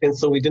lunch, and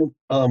so we didn't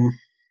have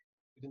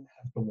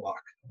to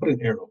walk. Put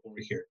an arrow over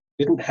here.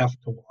 Didn't have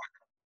to walk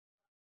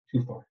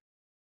too far.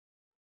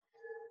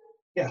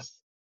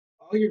 Yes,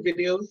 all your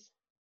videos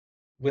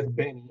with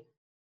Benny,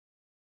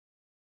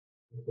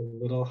 with a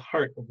little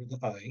heart over the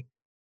eye,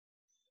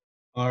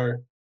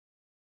 are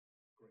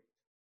great.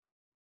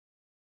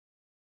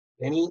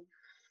 Benny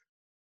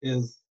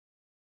is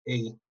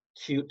a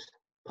cute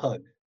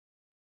pug,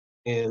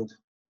 and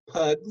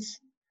pugs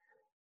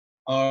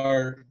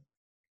are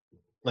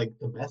like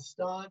the best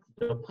dogs.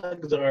 The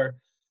pugs are,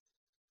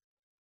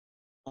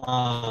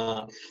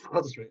 I'll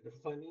just write, they're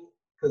funny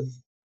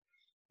because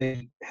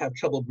they have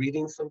trouble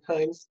breathing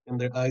sometimes and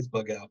their eyes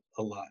bug out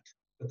a lot,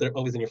 but they're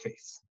always in your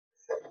face.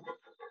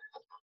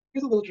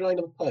 Here's a little drawing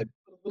of a pug.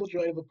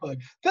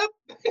 That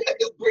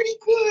is pretty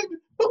good.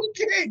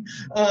 Okay.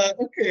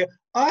 Okay.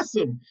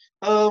 Awesome.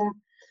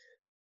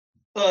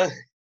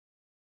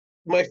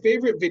 My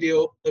favorite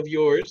video of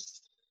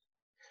yours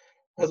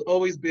has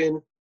always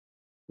been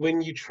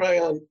when you try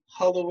on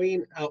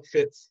Halloween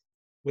outfits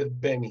with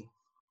Benny.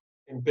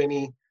 And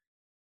Benny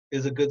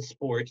is a good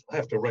sport. I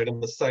have to write on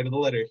the side of the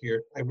letter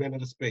here. I ran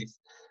out of space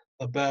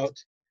about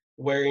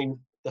wearing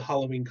the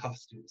Halloween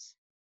costumes.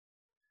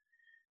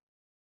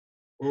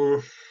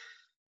 I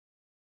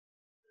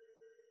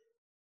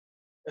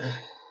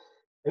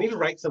need to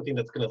write something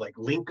that's gonna like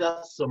link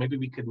us, so maybe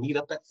we could meet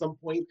up at some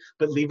point,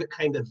 but leave it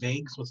kind of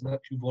vague so it's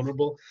not too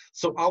vulnerable.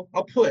 So I'll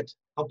put,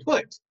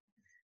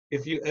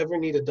 if you ever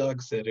need a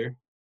dog sitter,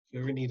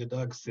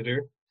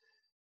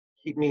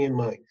 keep me in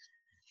mind.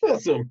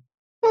 Awesome.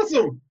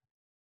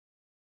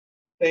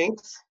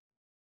 Thanks.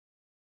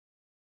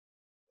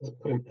 Let's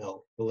put an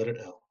L, the letter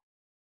L.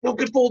 No,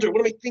 good folder. What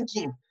am I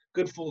thinking?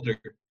 Good folder.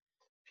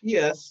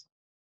 P.S.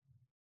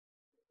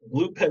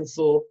 Blue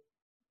pencil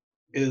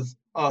is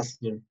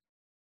awesome.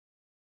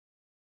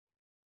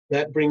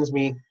 That brings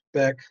me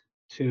back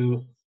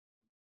to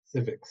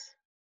civics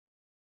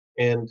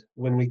and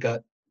when we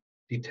got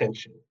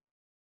detention.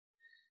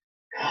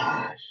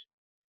 Gosh,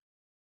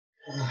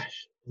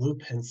 blue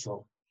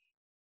pencil.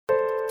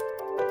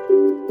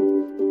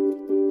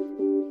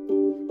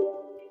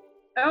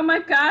 Oh my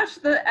gosh,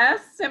 the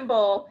S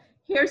symbol.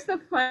 Here's the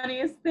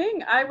funniest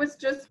thing. I was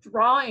just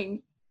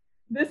drawing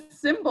this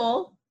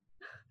symbol.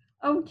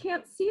 Oh,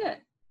 can't see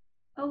it.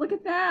 Oh, look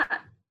at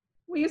that.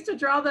 We used to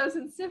draw those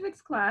in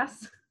civics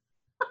class.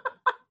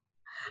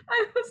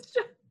 I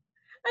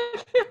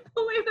can't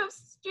believe those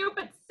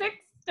stupid 6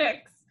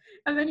 sticks.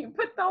 And then you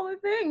put all the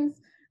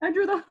things. I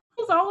drew those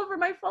all over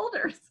my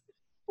folders.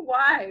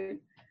 Why?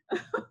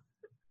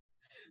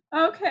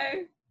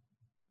 Okay.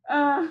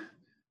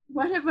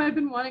 What have I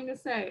been wanting to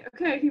say?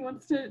 Okay, he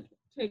wants to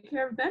take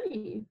care of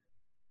Benny.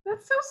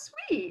 That's so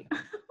sweet.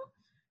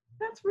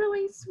 That's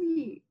really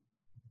sweet.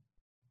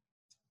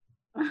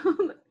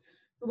 A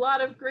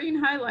lot of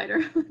green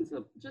highlighter.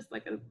 So just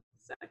like a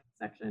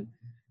section.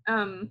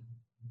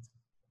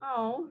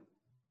 Oh,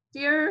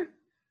 dear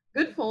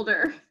good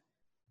folder.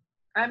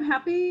 I'm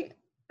happy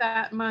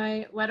that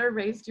my letter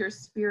raised your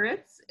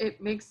spirits. It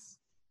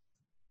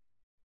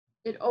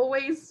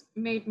always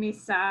made me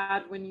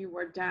sad when you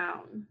were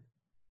down.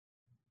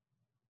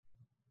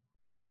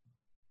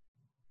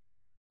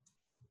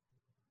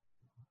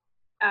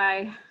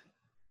 I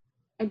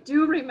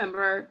do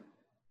remember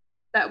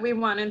that we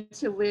wanted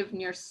to live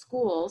near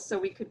school so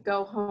we could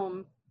go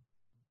home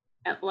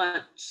at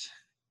lunch.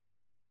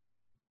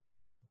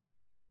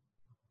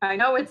 I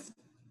know it's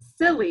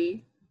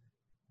silly,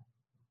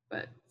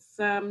 but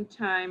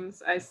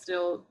sometimes I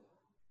still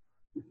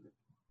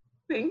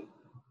think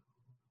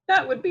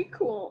that would be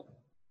cool.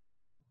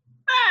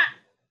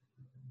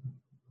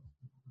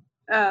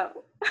 Oh.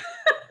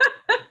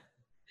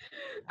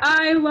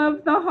 I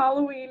love the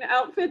Halloween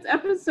outfits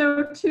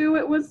episode 2.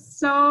 It was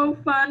so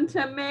fun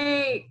to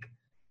make.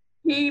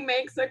 He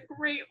makes a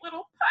great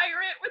little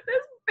pirate with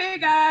his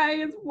big eye,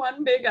 his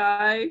one big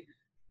eye.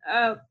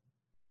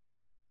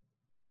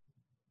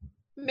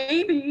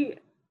 Maybe,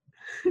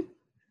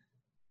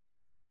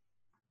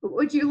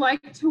 would you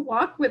like to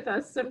walk with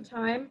us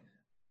sometime?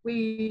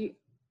 We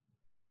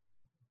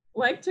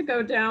like to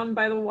go down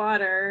by the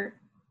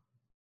water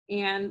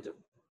and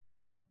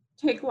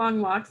take long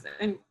walks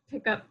and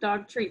pick up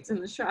dog treats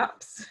in the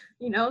shops.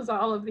 He knows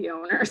all of the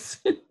owners.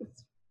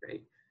 It's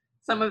great.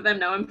 Some of them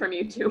know him from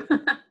YouTube.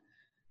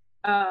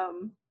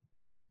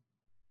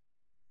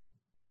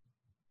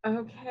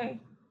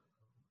 Okay.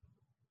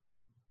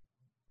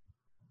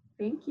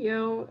 Thank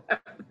you.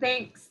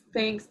 Thanks.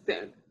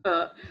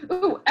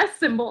 Ooh, S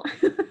symbol.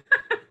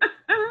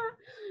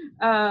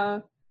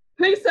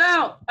 Peace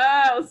out.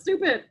 Oh,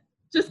 stupid.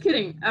 Just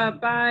kidding.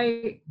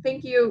 Bye.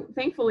 Thank you.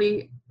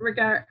 Thankfully,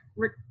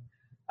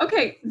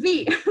 okay,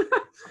 V.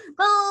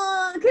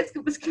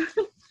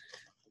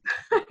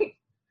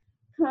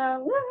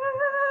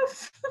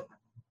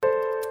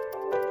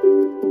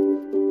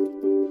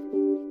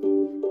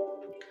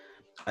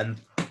 And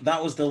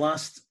that was the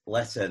last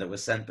letter that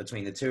was sent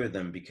between the two of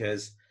them,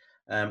 because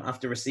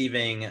after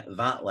receiving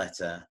that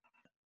letter,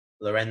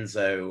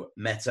 Lorenzo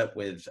met up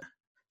with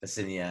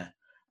Vicinia,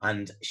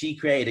 and she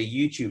created a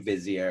YouTube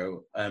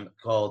video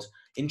called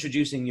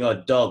Introducing Your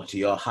Dog to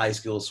Your High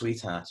School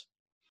Sweetheart.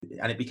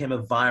 And it became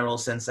a viral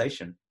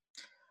sensation.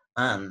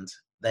 And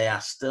they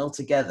are still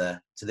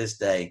together to this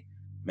day,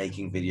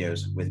 making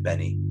videos with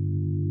Benny.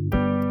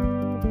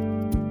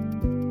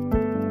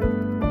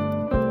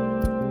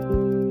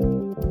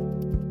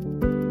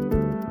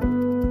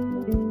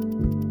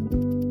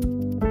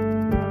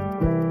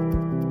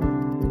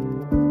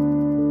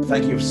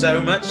 Thank you so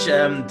much,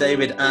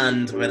 David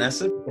and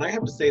Vanessa. And I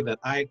have to say that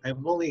I've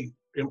only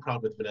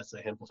improv with Vanessa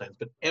a handful of times,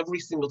 but every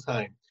single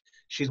time,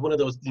 she's one of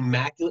those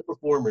immaculate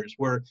performers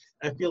where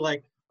I feel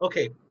like,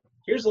 okay,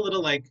 here's a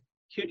little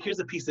here's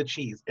a piece of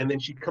cheese. And then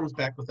she comes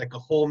back with like a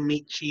whole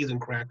meat, cheese, and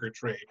cracker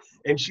tray.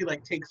 And she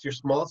like takes your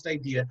smallest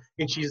idea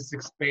and she just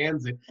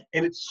expands it.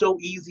 And it's so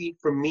easy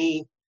for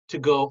me to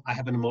go, I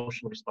have an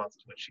emotional response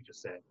to what she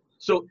just said.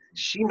 So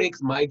she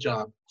makes my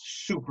job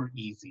super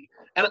easy.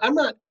 And I'm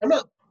not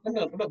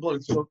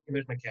blowing smoke. And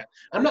there's my cat.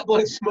 I'm not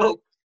blowing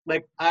smoke.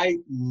 Like, I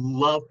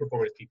love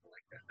performing with people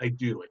like that. I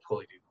do. I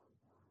totally do.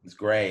 It's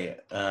great.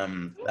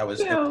 That was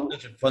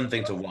such a fun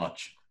thing to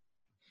watch.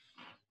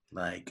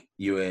 Like,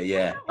 you were,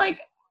 yeah. Like,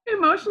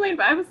 emotionally,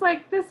 but I was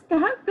like, this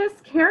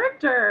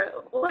character,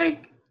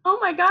 like, oh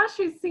my gosh,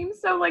 he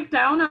seems so, like,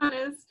 down on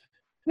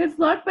his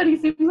luck, but he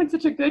seems like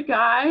such a good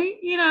guy,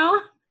 you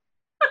know?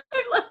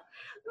 It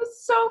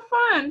was so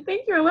fun.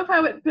 Thank you. I love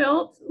how it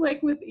built,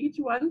 like, with each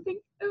one. I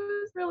think it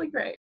was really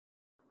great.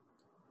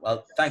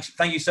 Well,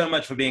 thank you so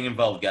much for being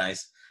involved,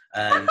 guys.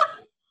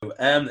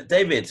 And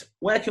David,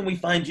 where can we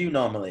find you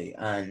normally,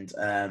 and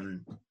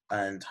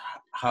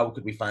how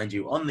could we find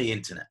you on the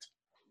internet?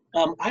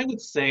 I would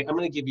say I'm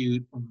going to give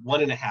you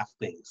 1.5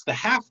 things. The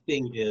half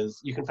thing is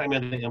you can find me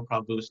on the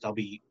Improv Boost. I'll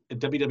be at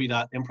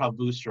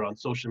www.improvboost, or on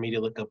social media,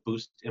 look up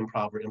Boost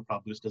Improv or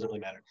Improv Boost, doesn't really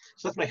matter.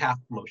 So that's my half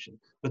promotion.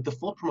 But the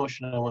full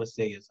promotion I want to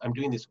say is I'm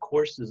doing these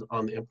courses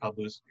on the Improv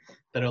Boost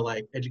that are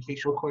like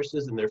educational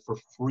courses, and they're for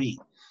free.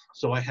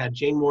 So I had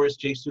Jane Morris,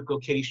 Jay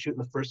Succo, Katie Shute in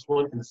the first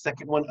one. In the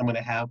second one, I'm going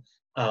to have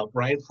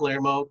Brian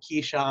Palermo,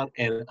 Keyshawn,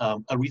 and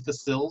Aretha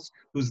Sills,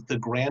 who's the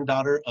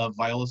granddaughter of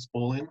Viola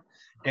Spolin.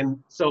 And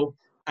so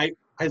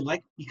I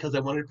like, because I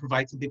wanted to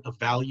provide something of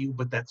value,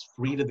 but that's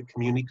free to the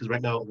community, because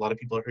right now a lot of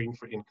people are hurting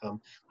for income,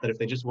 that if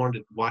they just wanted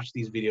to watch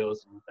these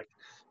videos and like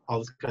all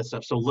this kind of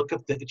stuff. So look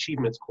up the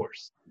Achievements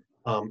course.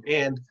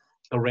 And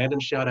a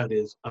random shout out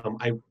is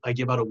I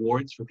give out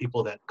awards for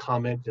people that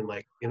comment and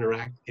like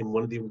interact, and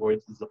one of the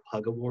awards is the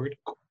Pug Award.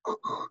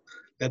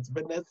 That's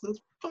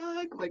Vanessa's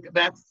pug. Like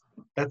that's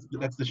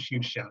the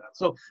huge shout out.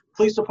 So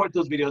please support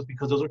those videos,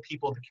 because those are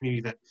people in the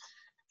community that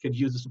could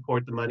use the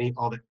support, the money,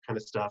 all that kind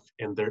of stuff.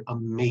 And they're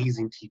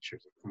amazing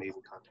teachers,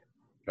 amazing content.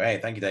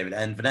 Great, thank you, David.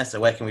 And Vanessa,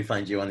 where can we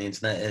find you on the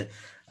internet,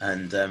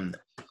 and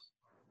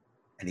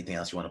anything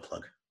else you want to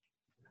plug?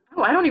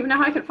 Oh, I don't even know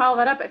how I could follow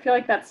that up. I feel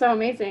like that's so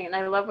amazing, and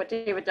I love what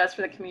David does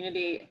for the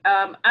community.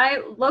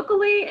 I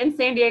locally in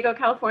San Diego,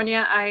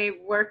 California, I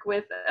work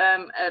with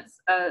an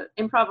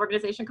improv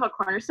organization called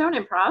Cornerstone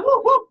Improv.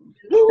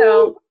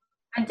 So,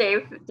 and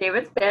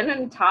David's been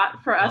and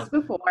taught for us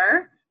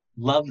before.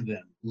 Love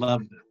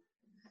them.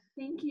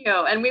 Thank you.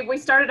 And we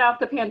started out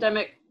the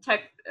pandemic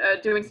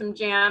doing some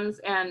jams,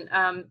 and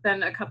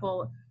then a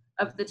couple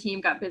of the team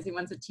got busy.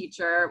 One's a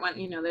teacher, one,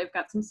 they've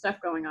got some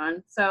stuff going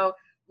on. So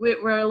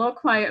we're a little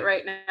quiet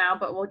right now,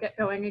 but we'll get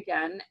going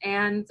again.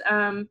 And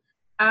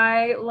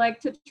I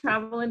like to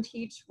travel and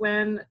teach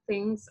when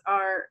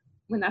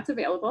that's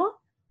available.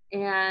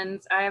 And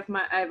I have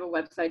a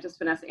website, just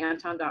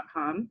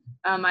vanessaanton.com.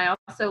 I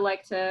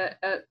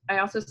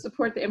also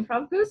support the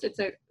Improv Boost.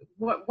 It's a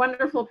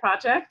wonderful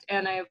project,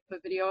 and I have a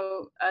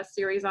video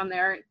series on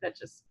there that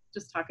just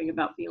talking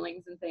about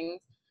feelings and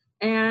things.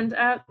 And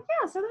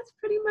so that's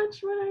pretty much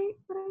what I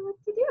like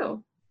to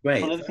do. Right.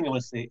 One other thing I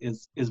want to say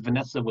is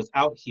Vanessa was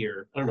out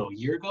here, I don't know, a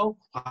year ago?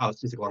 Wow, it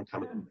seems like a long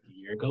time ago, a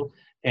year ago.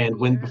 And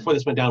before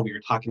this went down, we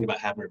were talking about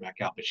having her back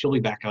out, but she'll be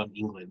back out in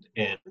England.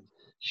 And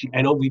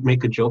I know we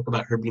make a joke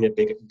about her being a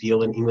big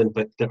deal in England,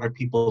 but there are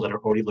people that are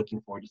already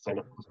looking forward to sign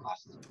up for those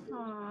classes.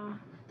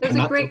 There's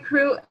a great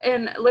crew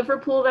in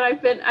Liverpool that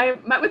I've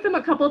met with them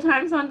a couple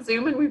times on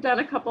Zoom, and we've done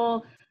a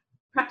couple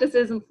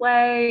practices and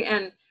play.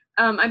 And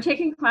I'm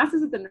taking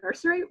classes at the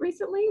nursery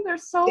recently. They're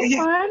so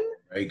fun.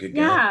 Very good.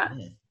 Yeah.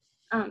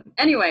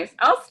 Anyways,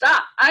 I'll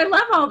stop. I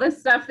love all this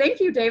stuff. Thank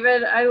you,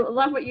 David. I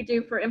love what you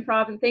do for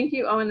improv, and thank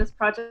you, Owen. This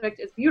project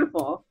is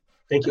beautiful.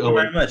 Thank you, Owen.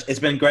 Very much. It's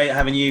been great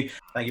having you.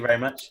 Thank you very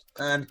much,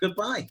 and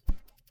goodbye.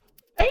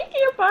 Thank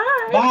you.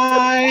 Bye.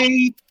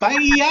 Bye. Bye.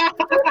 When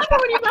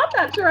you bought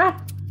that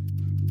giraffe.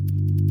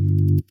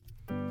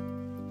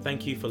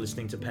 Thank you for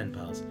listening to Pen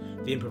Pals,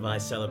 the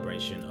improvised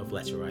celebration of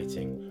letter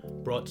writing,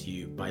 brought to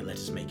you by Let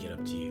Us Make It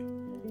Up to You.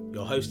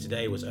 Your host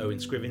today was Owen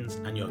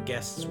Scrivens, and your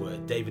guests were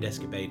David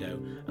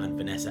Escobedo and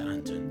Vanessa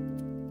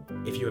Anton.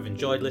 If you have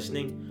enjoyed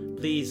listening,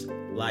 please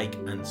like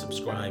and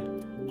subscribe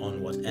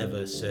on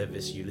whatever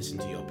service you listen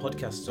to your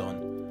podcasts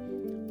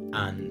on,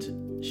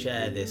 and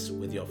share this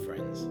with your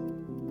friends.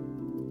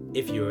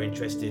 If you are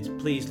interested,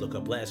 please look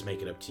up Let Us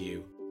Make It Up to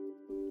You.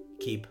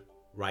 Keep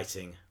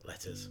writing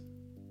letters.